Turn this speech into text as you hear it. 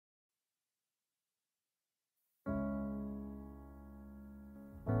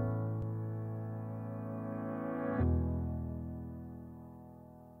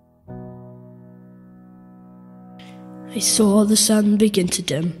I saw the sun begin to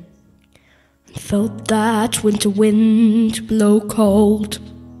dim and felt that winter wind blow cold.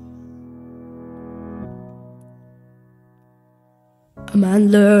 A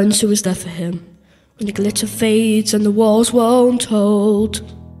man learns who is there for him when the glitter fades and the walls won't hold.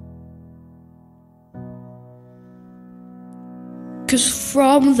 'Cause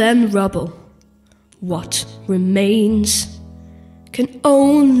from then rubble, what remains can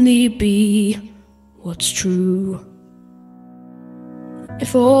only be what's true.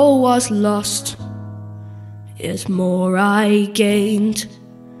 If all was lost, it's more I gained,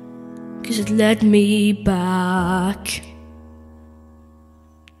 'cause it led me back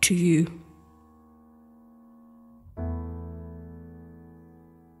to you.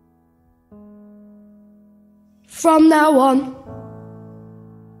 From now on,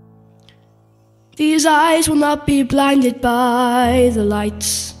 these eyes will not be blinded by the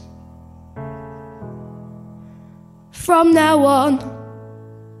lights. From now on,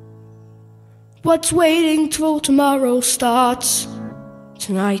 what's waiting till tomorrow starts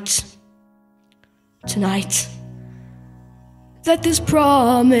tonight. Tonight. Let this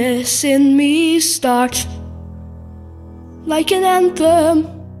promise in me start like an anthem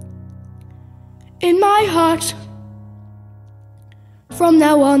in my heart. From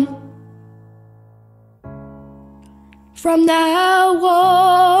now on, from now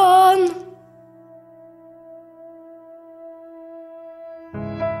on.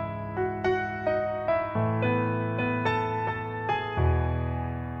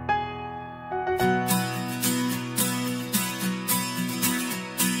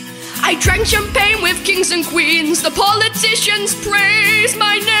 I drank champagne with kings and queens, the politicians praised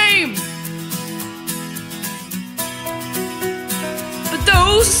my name. But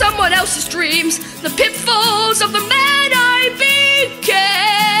those are someone else's dreams, the pitfalls of the man I became.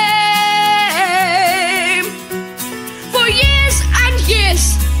 For years and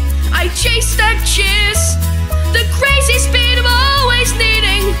years, I chased their cheers, the crazy speed of always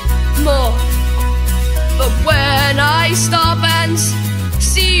needing more. But when I stop and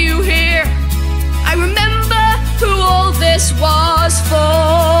see you here, I remember who all this was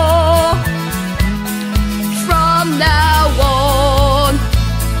for. From now on,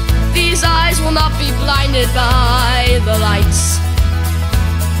 these eyes will not be blinded by the lights.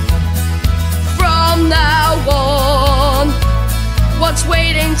 From now on, what's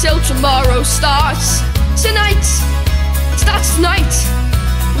waiting till tomorrow starts tonight. It starts tonight.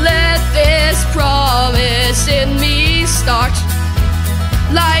 Let this promise in me start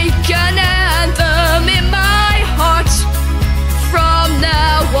like an anthem in my heart. From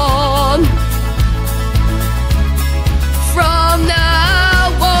now on, from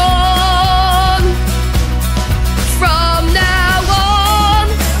now on, from now on,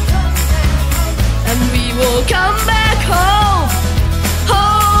 and we will come back home,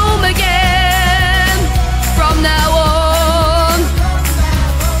 home again. From now on,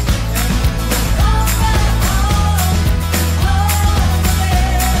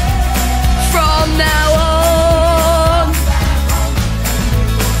 from now on,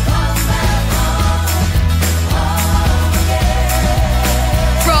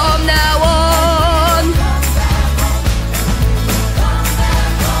 from now on,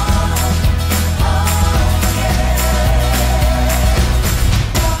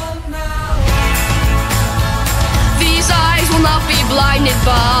 these eyes will not be blinded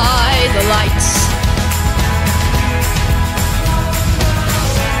by the lights.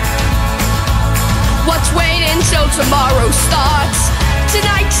 What's waiting till tomorrow starts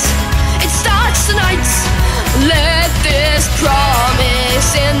tonight.